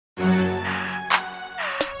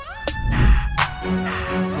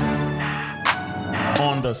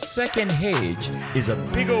on the second hedge is a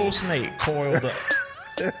big old snake coiled up.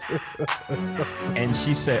 And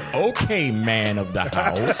she said, okay, man of the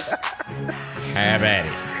house, have at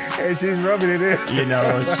it. And she's rubbing it in. You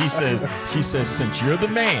know, she says, since you're the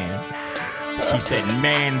man, she said,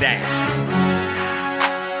 man that.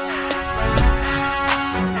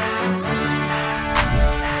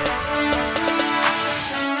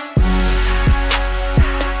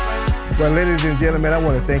 Well, ladies and gentlemen, I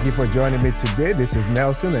want to thank you for joining me today. This is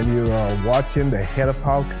Nelson, and you are watching the Head of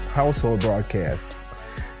Household broadcast.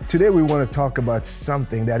 Today, we want to talk about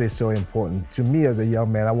something that is so important. To me as a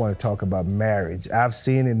young man, I want to talk about marriage. I've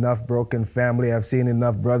seen enough broken family. I've seen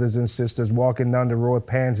enough brothers and sisters walking down the road,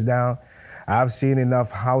 pants down. I've seen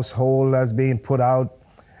enough householders being put out.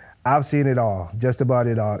 I've seen it all, just about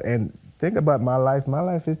it all. And think about my life. My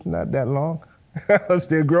life is not that long. I'm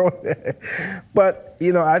still growing. But,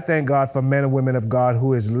 you know, I thank God for men and women of God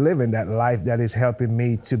who is living that life that is helping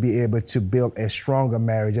me to be able to build a stronger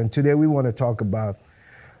marriage. And today we want to talk about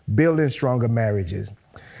building stronger marriages.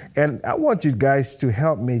 And I want you guys to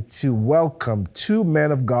help me to welcome two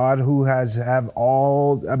men of God who have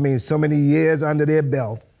so many years under their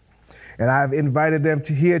belt. And I've invited them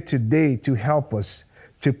to here today to help us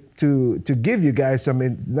to give you guys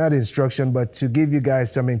some, not instruction, but to give you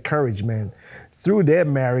guys some encouragement through their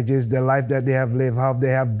marriages, the life that they have lived, how they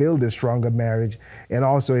have built a stronger marriage, and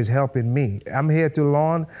also is helping me. I'm here to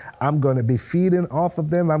learn. I'm going to be feeding off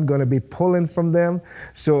of them. I'm going to be pulling from them.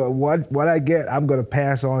 So what I get, I'm going to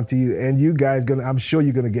pass on to you, and you guys I'm sure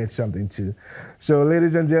you're going to get something too. So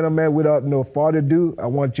ladies and gentlemen, without no further ado, I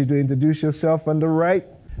want you to introduce yourself on the right.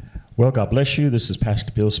 Well, God bless you. This is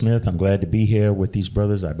Pastor Bill Smith. I'm glad to be here with these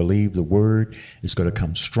brothers. I believe the word is going to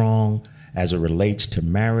come strong as it relates to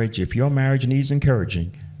marriage. If your marriage needs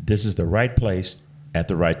encouraging, this is the right place at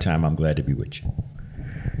the right time. I'm glad to be with you.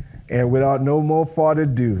 And without no more further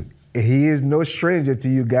ado, he is no stranger to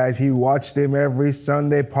you guys. He watched him every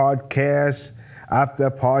Sunday podcast after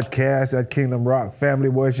podcast at Kingdom Rock Family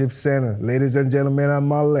Worship Center. Ladies and gentlemen, on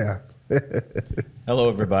my left. Hello,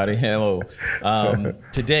 everybody. Hello.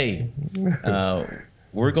 Today,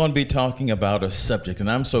 we're going to be talking about a subject,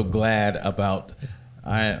 and I'm so glad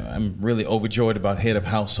I'm really overjoyed about Head of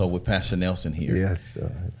Household with Pastor Nelson here. Yes.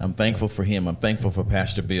 I'm thankful for him. I'm thankful for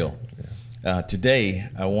Pastor Bill. Today,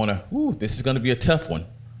 this is going to be a tough one.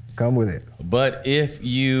 Come with it. But if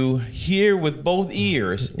you hear with both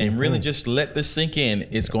ears and really just let this sink in,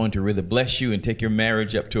 it's going to really bless you and take your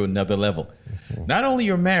marriage up to another level. Not only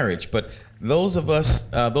your marriage, but those of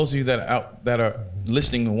you that are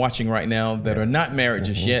listening and watching right now that are not married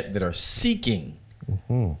just yet, that are seeking,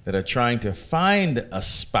 that are trying to find a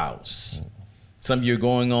spouse. Some of you are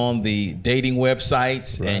going on the dating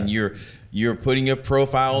websites, right, and you're putting your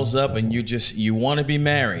profiles up, and you want to be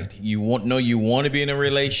married. You want to be in a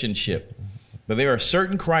relationship. But there are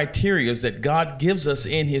certain criteria that God gives us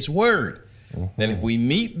in His Word, that if we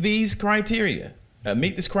meet this criteria,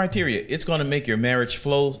 it's going to make your marriage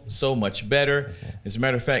flow so much better. As a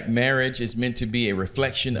matter of fact, marriage is meant to be a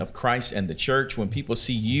reflection of Christ and the church. When people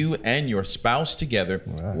see you and your spouse together,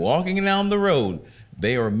 right, walking down the road,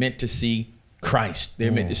 they are meant to see Christ.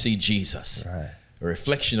 They're meant to see Jesus, right, a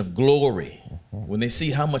reflection of glory. When they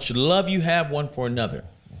see how much love you have one for another.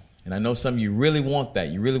 And I know some of you really want that.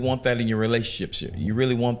 You really want that in your relationships. You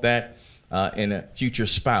really want that in a future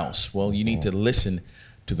spouse. Well, you need to listen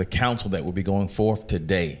to the counsel that will be going forth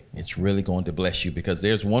today. It's really going to bless you, because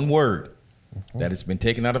there's one word that has been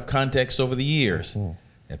taken out of context over the years,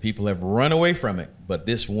 and people have run away from it. But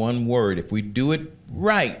this one word, if we do it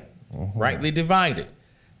right, rightly divided,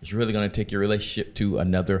 it's really going to take your relationship to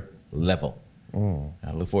another level.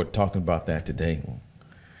 I look forward to talking about that today.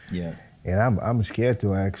 Yeah. And I'm scared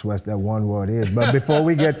to ask what that one word is. But before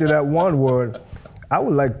we get to that one word, I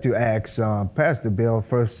would like to ask Pastor Bill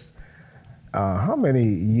first, how many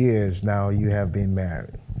years now you have been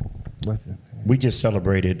married? We just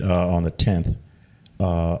celebrated on the 10th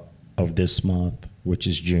of this month, which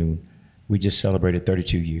is June. We just celebrated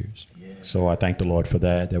 32 years. Yeah. So I thank the Lord for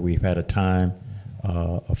that we've had a time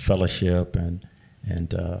of fellowship, and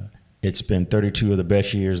it's been 32 of the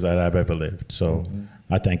best years that I've ever lived. So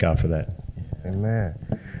I thank God for that. Amen.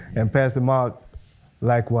 And Pastor Mark,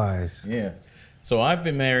 likewise. Yeah. So I've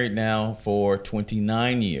been married now for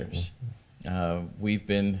 29 years.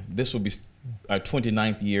 This will be our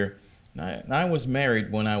 29th year. I was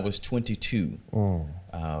married when I was 22.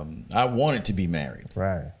 I wanted to be married.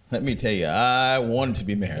 Right. Let me tell you, I wanted to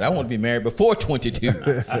be married. I wanted to be married before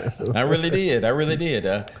 22. I really did.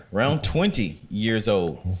 Around 20 years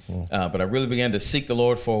old. But I really began to seek the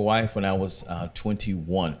Lord for a wife when I was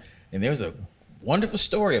 21. And there's a wonderful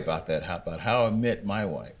story about that, about how I met my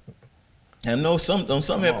wife. And on some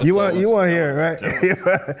episodes. You want to hear it,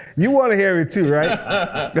 right? You want to hear it too, right?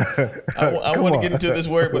 I want to get into this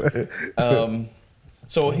word, but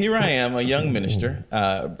so here I am, a young minister.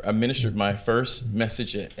 I ministered my first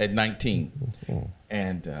message at 19,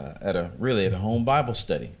 and at a home Bible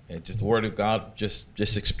study. Just the Word of God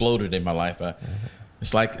just exploded in my life.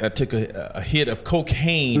 It's like I took a hit of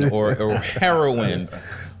cocaine or heroin,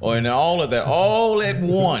 and all of that, all at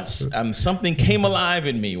once. Something came alive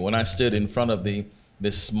in me when I stood in front of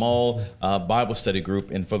this small Bible study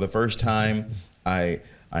group, and for the first time, I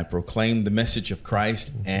proclaimed the message of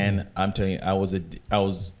Christ, and I'm telling you, I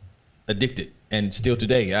was addicted, and still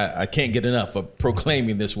today, I can't get enough of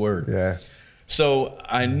proclaiming this word. Yes. So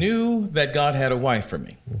I knew that God had a wife for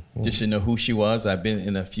me. Just didn't know who she was. I've been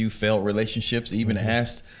in a few failed relationships, even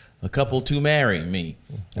asked a couple to marry me,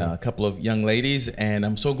 a couple of young ladies, and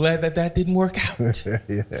I'm so glad that didn't work out.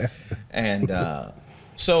 Yeah. And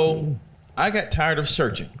so I got tired of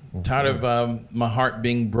searching, tired of my heart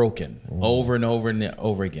being broken over and over and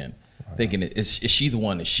over again, thinking, is she the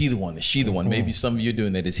one? Is she the one? Is she the one? Maybe some of you are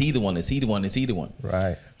doing that. Is he the one? Is he the one? Is he the one?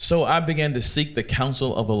 Right. So I began to seek the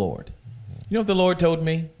counsel of the Lord. You know what the Lord told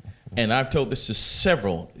me? And I've told this to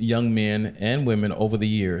several young men and women over the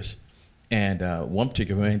years. And one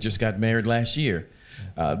particular man just got married last year.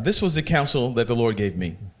 This was the counsel that the Lord gave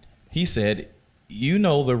me. He said, you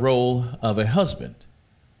know the role of a husband.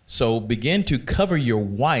 So begin to cover your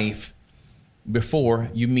wife before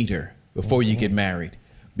you meet her, before you get married.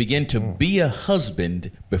 Begin to be a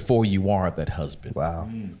husband before you are that husband. Wow.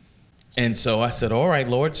 And so I said, all right,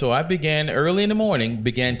 Lord. So I began early in the morning,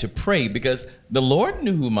 began to pray, because the Lord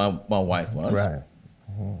knew who my wife was. Right.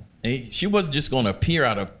 She wasn't just going to appear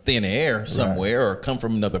out of thin air somewhere or come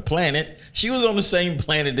from another planet. She was on the same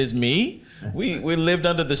planet as me. We lived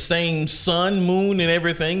under the same sun, moon, and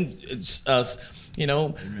everything.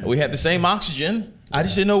 We had the same oxygen. I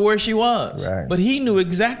just didn't know where she was. Right. But he knew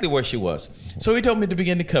exactly where she was. So he told me to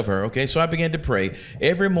begin to cover her. Okay, so I began to pray.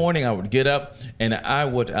 Every morning I would get up and I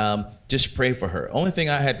would just pray for her. Only thing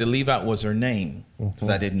I had to leave out was her name, because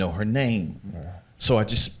I didn't know her name. So I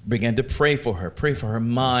just began to pray for her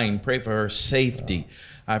mind, pray for her safety.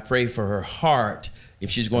 I pray for her heart. If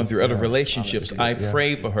she's going through other relationships, I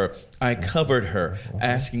pray for her. I covered her,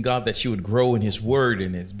 asking God that she would grow in his word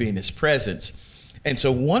and be in his presence. And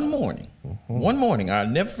so one morning, I'll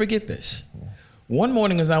never forget this. One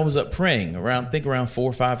morning as I was up praying, around 4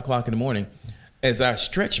 or 5 o'clock in the morning, as I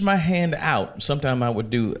stretched my hand out, sometime I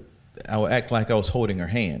would act like I was holding her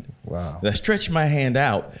hand. Wow. As I stretched my hand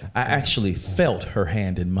out, I actually felt her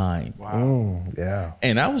hand in mine. Wow. Yeah.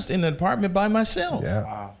 And I was in an apartment by myself. Yeah.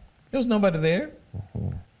 Wow. There was nobody there.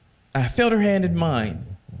 I felt her hand in mine.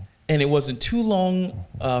 And it wasn't too long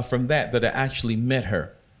from that I actually met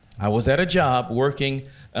her. I was at a job working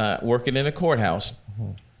in a courthouse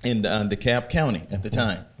in DeKalb County at the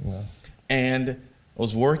time. And I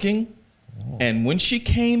was working, and when she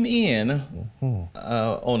came in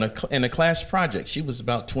in a class project, she was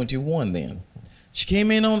about 21 then. She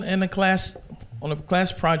came in on a class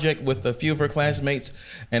project with a few of her classmates,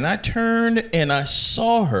 and I turned and I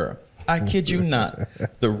saw her. I kid you not,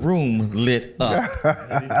 the room lit up.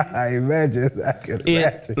 I imagine. I could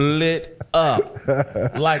imagine. It lit up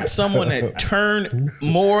like someone had turned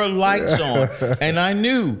more lights on. And I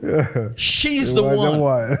knew she's the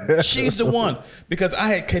one. She's the one. Because I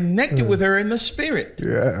had connected with her in the spirit.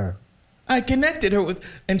 Yeah. I connected her with,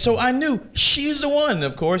 and so I knew she's the one.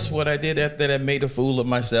 Of course, what I did after that, I made a fool of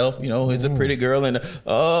myself. You know, as a pretty girl, and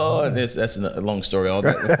that's a long story all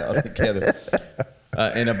together.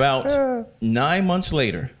 And about 9 months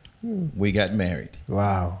later, we got married.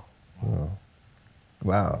 Wow.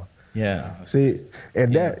 Wow. Yeah. See,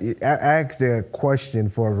 and that I asked that question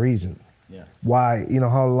for a reason. Yeah. Why,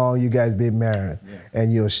 how long you guys been married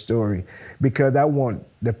and your story. Because I want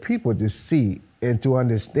the people to see and to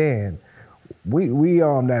understand we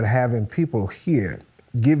are not having people here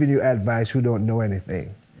giving you advice who don't know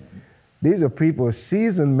anything. These are people,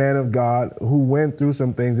 seasoned men of God, who went through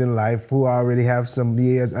some things in life, who already have some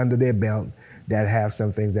years under their belt, that have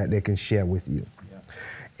some things that they can share with you. Yeah.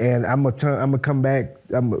 And I'm gonna come back.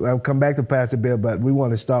 I'll come back to Pastor Bill, but we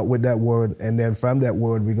want to start with that word, and then from that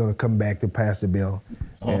word, we're gonna come back to Pastor Bill.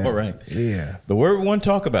 All right. Yeah. The word we want to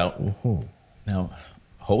talk about. Now,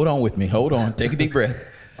 hold on with me. Hold on. Take a deep breath.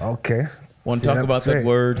 Okay. Want to talk about that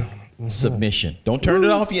word? Submission. Don't turn it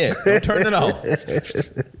off yet. Don't turn it off.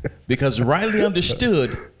 Because rightly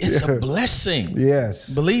understood, it's a blessing. Yes.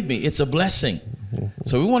 Believe me, it's a blessing.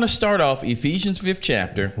 So we want to start off Ephesians 5th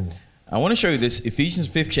chapter. I want to show you this, Ephesians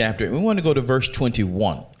 5th chapter, and we want to go to verse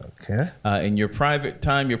 21. Okay. In your private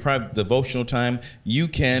time, your private devotional time, you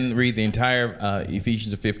can read the entire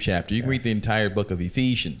Ephesians, the 5th chapter. You can read the entire book of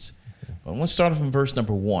Ephesians. But I want to start off from verse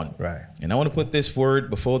number 1. Right. And I want to put this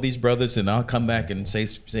word before these brothers, and I'll come back and say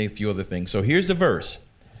a few other things. So here's the verse.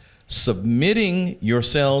 Submitting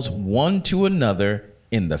yourselves one to another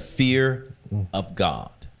in the fear of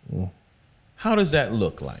God. How does that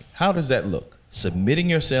look like? How does that look? Submitting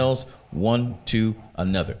yourselves one to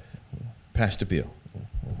another. Pastor Bill.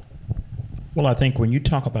 Well, I think when you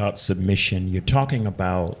talk about submission, you're talking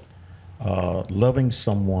about loving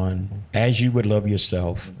someone as you would love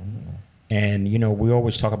yourself. And, you know, we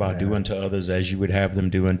always talk about do unto others as you would have them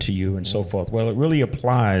do unto you and so forth. Well, it really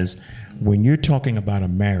applies when you're talking about a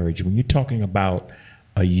marriage, when you're talking about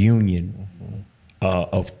a union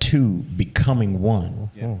of two becoming one.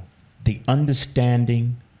 Yeah. The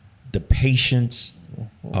understanding, the patience,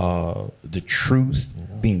 the truth,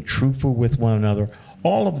 being truthful with one another,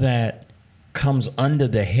 all of that comes under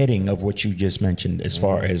the heading of what you just mentioned as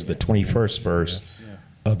far as the 21st verse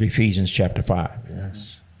of Ephesians chapter 5.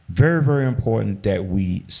 Yes. Very, very important that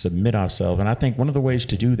we submit ourselves. And I think one of the ways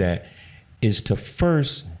to do that is to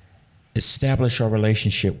first establish our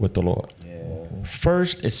relationship with the Lord.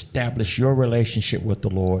 First, establish your relationship with the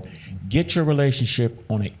Lord. Get your relationship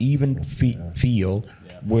on an even field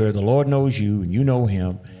where the Lord knows you and you know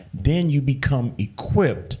him. Then you become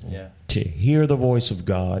equipped to hear the voice of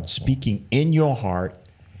God speaking in your heart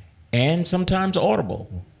and sometimes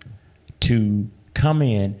audible to come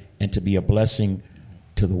in and to be a blessing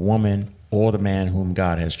to the woman or the man whom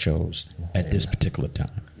God has chose at this particular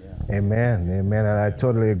time. Amen. Amen. And I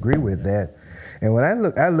totally agree with that. And when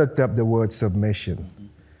I looked up the word submission,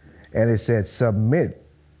 and it said submit,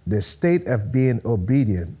 the state of being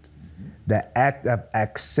obedient, the act of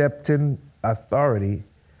accepting authority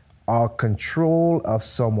or control of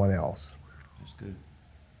someone else. That's good.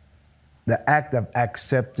 The act of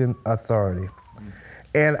accepting authority.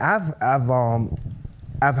 And I've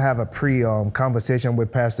had a conversation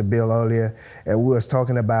with Pastor Bill earlier, and we was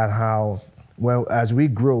talking about how, well, as we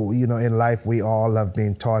grow, you know, in life, we all have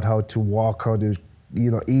been taught how to walk, how to,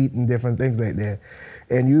 you know, eat and different things like that.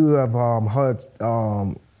 And you have heard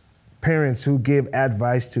parents who give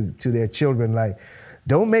advice to their children, like,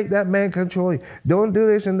 don't make that man control you. Don't do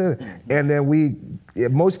this and that. And then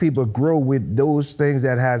most people grow with those things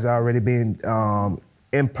that has already been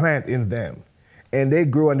implanted in them. And they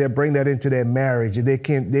grow and they bring that into their marriage. And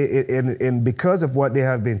and because of what they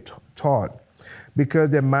have been taught, because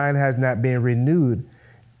their mind has not been renewed,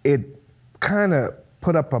 it kind of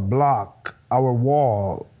put up a block, our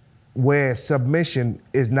wall, where submission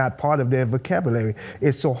is not part of their vocabulary.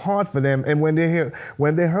 It's so hard for them. And when they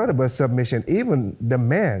heard about submission, even the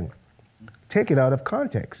men take it out of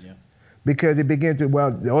context. Yeah. Because it begins to,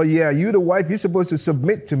 well, oh yeah, you the wife, you're supposed to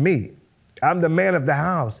submit to me. I'm the man of the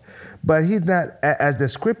house. But he's not, as the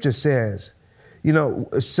scripture says, you know,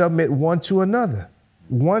 submit one to another.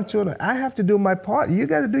 One to another. I have to do my part. You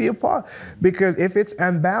got to do your part. Because if it's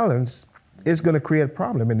unbalanced, it's going to create a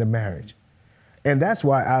problem in the marriage. And that's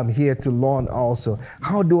why I'm here to learn also.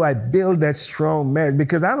 How do I build that strong marriage?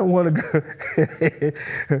 Because I don't want to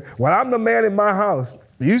go, well, I'm the man in my house.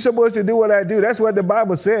 You're supposed to do what I do. That's what the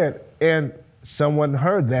Bible said. And someone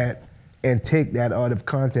heard that and take that out of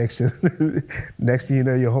context. Next thing you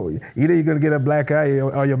know, either you're going to get a black eye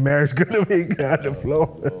or your marriage going to be on the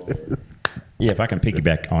floor. Yeah, if I can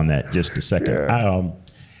piggyback on that just a second. Yeah.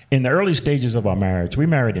 In the early stages of our marriage, we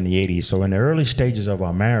married in the 80s. So in the early stages of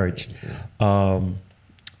our marriage,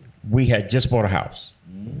 we had just bought a house.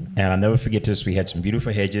 And I'll never forget this. We had some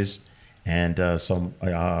beautiful hedges and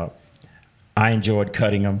I enjoyed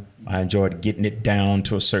cutting them. I enjoyed getting it down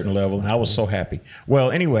to a certain level. And I was so happy.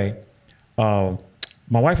 Well, anyway, my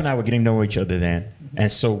wife and I were getting to know each other then.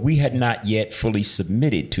 And so we had not yet fully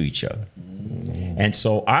submitted to each other. And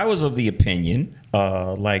so I was of the opinion,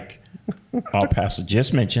 like our pastor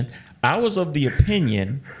just mentioned, I was of the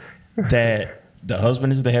opinion that the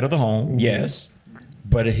husband is the head of the home, yes,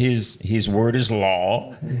 but his word is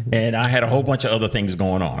law, and I had a whole bunch of other things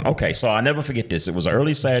going on. Okay, so I'll never forget this. It was an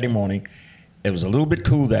early Saturday morning. It was a little bit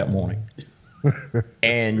cool that morning.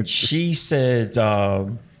 And she said,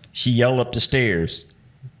 she yelled up the stairs.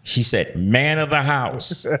 She said, man of the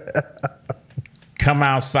house, come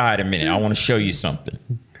outside a minute. I want to show you something.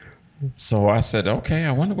 So I said, okay,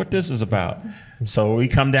 I wonder what this is about. So we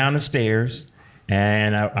come down the stairs,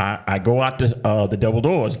 and I go out the double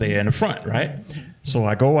doors there in the front, right? So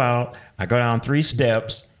I go out, I go down 3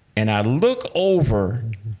 steps, and I look over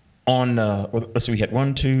on, let's see, we had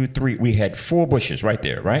 1, 2, 3, we had 4 bushes right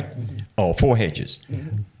there, right? Oh, 4 hedges.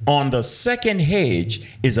 On the second hedge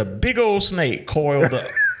is a big old snake coiled up.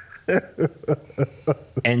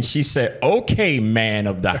 And she said, okay, man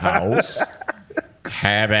of the house,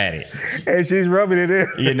 have at it. And she's rubbing it in.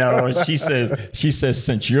 You know, she says,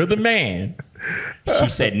 since you're the man, she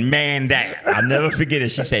said, man that. I'll never forget it.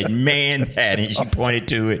 She said, man that. And she pointed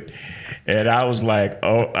to it. And I was like,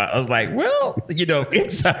 well, you know,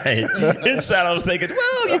 inside I was thinking,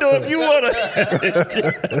 well, you know, if you want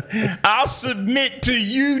to, I'll submit to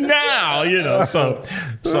you now, you know. So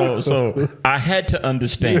I had to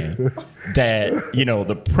understand that, you know,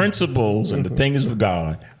 the principles and the things of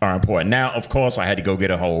God are important. Now, of course, I had to go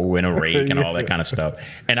get a hoe and a rake and all that kind of stuff.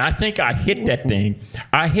 And I think I hit that thing.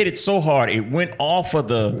 I hit it so hard, it went off of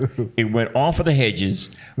the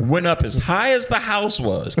hedges, went up as high as the house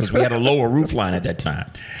was, because we had a lower roof line at that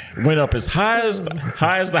time. Went up as high as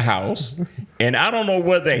the house. And I don't know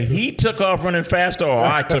whether he took off running faster or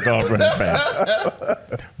I took off running faster.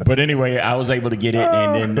 But anyway, I was able to get it.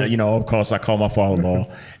 And then, you know, of course, I called my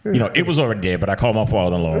father-in-law. You know, it was already there, but I called my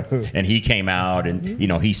father-in-law. And he came out and, you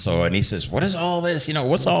know, he saw it. And he says, what is all this? You know,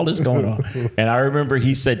 what's all this going on? And I remember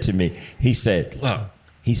he said to me, he said, look,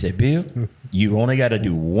 he said, Bill, you only got to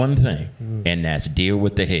do one thing, and that's deal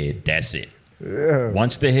with the head. That's it. Yeah.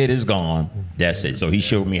 Once the head is gone, that's it. So he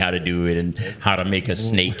showed me how to do it and how to make a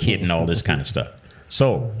snake kit and all this kind of stuff.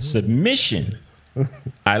 So submission,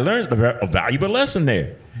 I learned a valuable lesson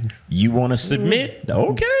there. You want to submit?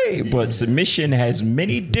 Okay. But submission has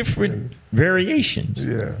many different variations.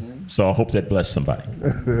 Yeah. So I hope that blessed somebody.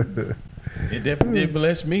 It definitely did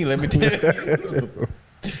bless me, let me tell you.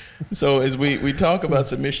 So as we talk about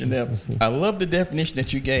submission now, I love the definition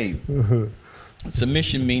that you gave.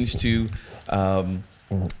 Submission means to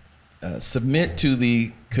submit to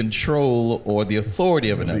the control or the authority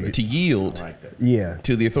of another, to yield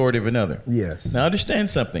to the authority of another. Yes. Now understand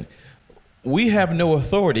something. We have no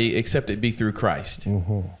authority except it be through Christ.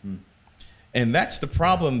 Mm-hmm. And that's the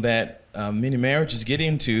problem that many marriages get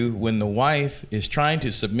into when the wife is trying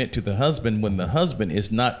to submit to the husband when the husband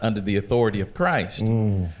is not under the authority of Christ.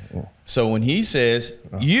 Mm-hmm. So when he says,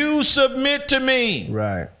 you submit to me.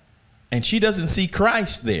 Right. And she doesn't see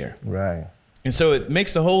Christ there. Right. And so it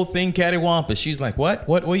makes the whole thing cattywampus. She's like, what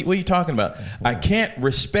are you talking about? Mm-hmm. I can't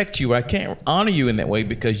respect you. I can't honor you in that way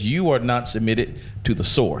because you are not submitted to the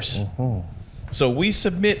source. Mm-hmm. So we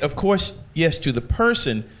submit, of course, yes, to the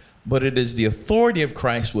person, but it is the authority of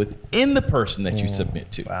Christ within the person that you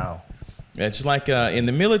submit to. Wow. It's like in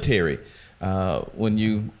the military, when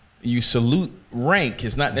you salute rank,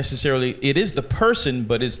 is not necessarily, it is the person,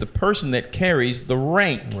 but it's the person that carries the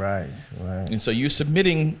rank. Right, right. And so you're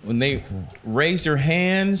submitting, when they raise their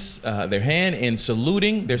hand in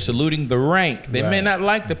saluting, they're saluting the rank. They may not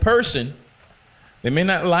like the person. They may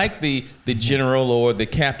not like the general or the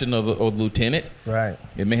captain or the lieutenant. Right.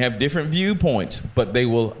 It may have different viewpoints, but they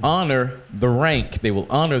will honor the rank. They will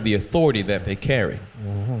honor the authority that they carry.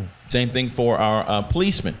 Mm-hmm. Same thing for our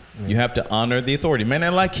policemen. Mm-hmm. You have to honor the authority. You may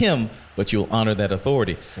not like him, but you'll honor that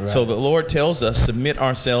authority. Right. So the Lord tells us, submit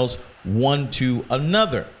ourselves one to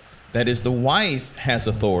another. That is, the wife has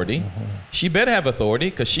authority. Mm-hmm. She better have authority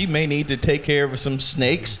because she may need to take care of some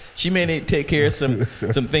snakes. She may need to take care of some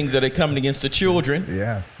things that are coming against the children.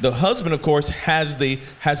 Yes. The husband, of course, has the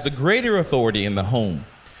greater authority in the home.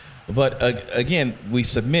 But again, we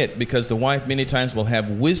submit because the wife many times will have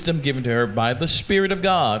wisdom given to her by the Spirit of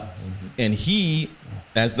God. Mm-hmm. And he,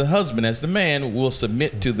 as the husband, as the man, will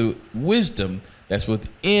submit to the wisdom that's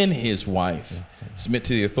within his wife. Submit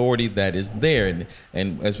to the authority that is there.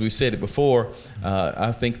 And as we've said it before,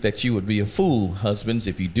 I think that you would be a fool, husbands,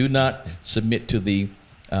 if you do not submit to the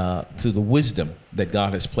wisdom that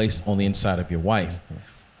God has placed on the inside of your wife.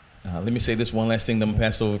 Let me say this one last thing, then I'm going to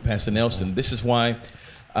pass over to Pastor Nelson. This is why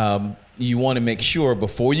you want to make sure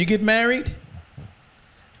before you get married,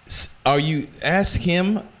 ask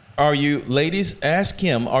him, are you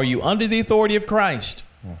under the authority of Christ?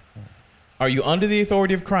 Are you under the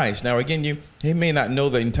authority of Christ? Now, again, he may not know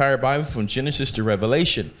the entire Bible from Genesis to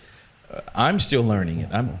Revelation. I'm still learning it.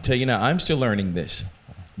 I'm telling you now, I'm still learning this.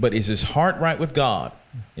 But is his heart right with God?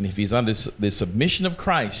 And if he's under the submission of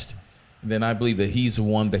Christ, then I believe that he's the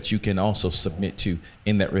one that you can also submit to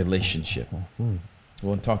in that relationship.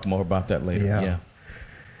 We'll talk more about that later. Yeah.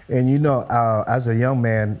 And you know, as a young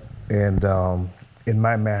man and in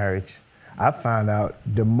my marriage, I found out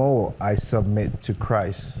the more I submit to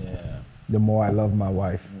Christ, the more I love my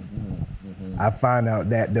wife. I find out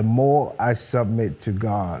that the more I submit to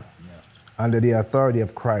God under the authority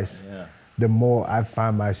of Christ, the more I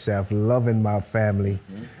find myself loving my family.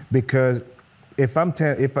 Because if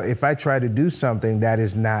I try to do something that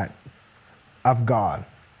is not of God,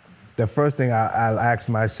 the first thing I'll ask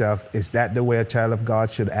myself, is that the way a child of God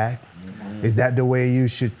should act? Is that the way you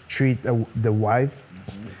should treat the wife?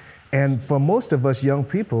 And for most of us young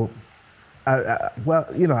people,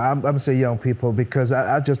 I'm gonna say young people because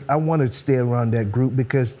I want to stay around that group,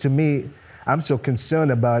 because to me, I'm so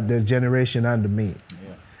concerned about the generation under me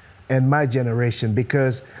and my generation,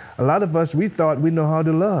 because a lot of us, we thought we know how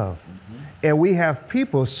to love. And we have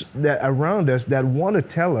people that around us that want to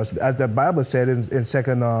tell us, as the Bible said in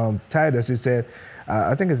second Titus, it said,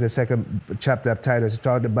 I think it's the second chapter of Titus, it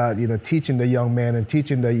talked about, teaching the young man and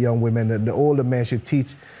teaching the young women, and the older man should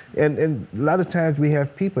teach. And a lot of times we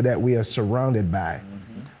have people that we are surrounded by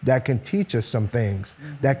that can teach us some things,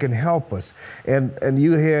 that can help us. And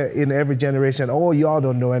you hear in every generation, oh, y'all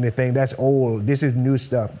don't know anything, that's old, this is new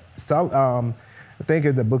stuff. I think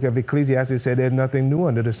in the book of Ecclesiastes, it said there's nothing new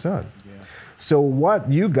under the sun. So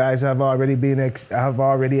what you guys have already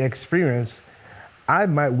experienced, I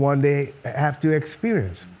might one day have to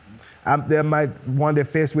experience. There might one day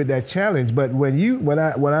faced with that challenge, but when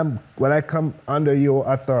I come under your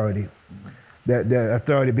authority, the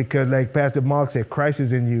authority, because like Pastor Mark said, Christ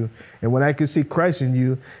is in you, and when I can see Christ in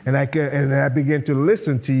you, and I begin to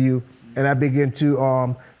listen to you, and I begin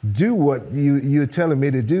to do what you're telling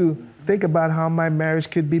me to do, think about how my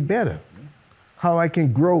marriage could be better, how I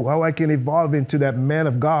can grow, how I can evolve into that man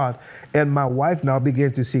of God. And my wife now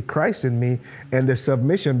begin to see Christ in me, and the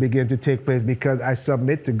submission begin to take place because I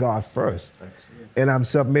submit to God first. And I'm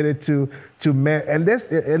submitted to man.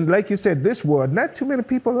 And like you said, this word, not too many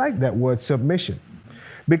people like that word submission.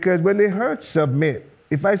 Because when they heard submit,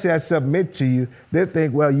 if I say I submit to you, they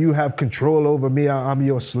think, well, you have control over me, I'm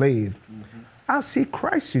your slave. I'll see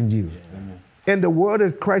Christ in you. And the word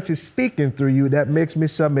of Christ is speaking through you, that makes me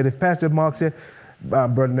submit. If Pastor Mark said,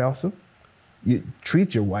 Brother Nelson, you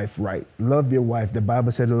treat your wife right, love your wife. The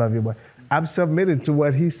Bible said to love your wife. I'm submitted to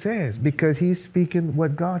what he says because he's speaking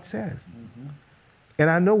what God says. And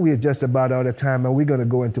I know we're just about out of time, and we're going to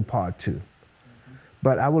go into part 2.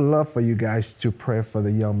 But I would love for you guys to pray for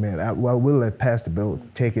the young man. We'll let Pastor Bill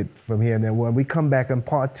take it from here. And then when we come back in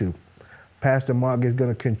part 2, Pastor Mark is going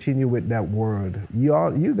to continue with that word.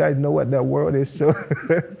 You guys know what that word is. So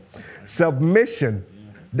submission,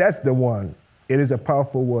 that's the one. It is a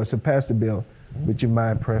powerful word. So Pastor Bill, would you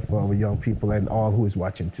mind praying for our young people and all who is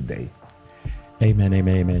watching today? Amen,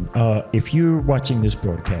 amen, amen. If you're watching this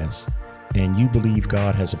broadcast and you believe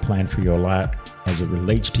God has a plan for your life as it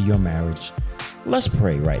relates to your marriage, let's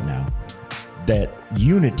pray right now that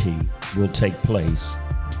unity will take place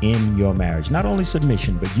in your marriage. Not only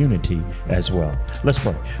submission, but unity as well. Let's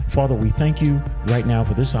pray. Father, we thank you right now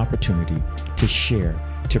for this opportunity to share,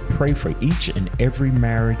 to pray for each and every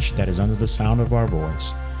marriage that is under the sound of our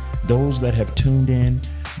voice. Those that have tuned in,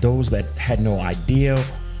 those that had no idea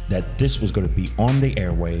that this was going to be on the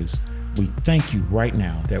airways, we thank you right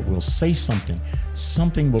now that we'll say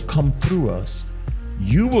something will come through us.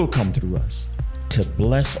 You will come through us to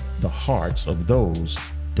bless the hearts of those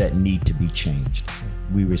that need to be changed.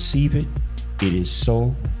 We receive it. It is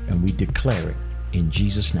so, and we declare it in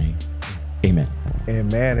Jesus' name. Amen.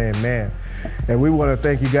 Amen, amen. And we want to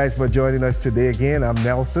thank you guys for joining us today again. I'm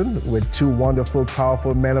Nelson with 2 wonderful,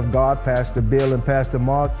 powerful men of God, Pastor Bill and Pastor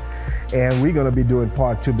Mark. And we're going to be doing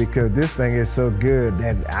part 2 because this thing is so good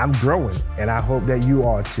and I'm growing. And I hope that you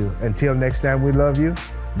are too. Until next time, we love you.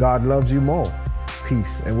 God loves you more.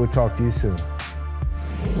 Peace. And we'll talk to you soon.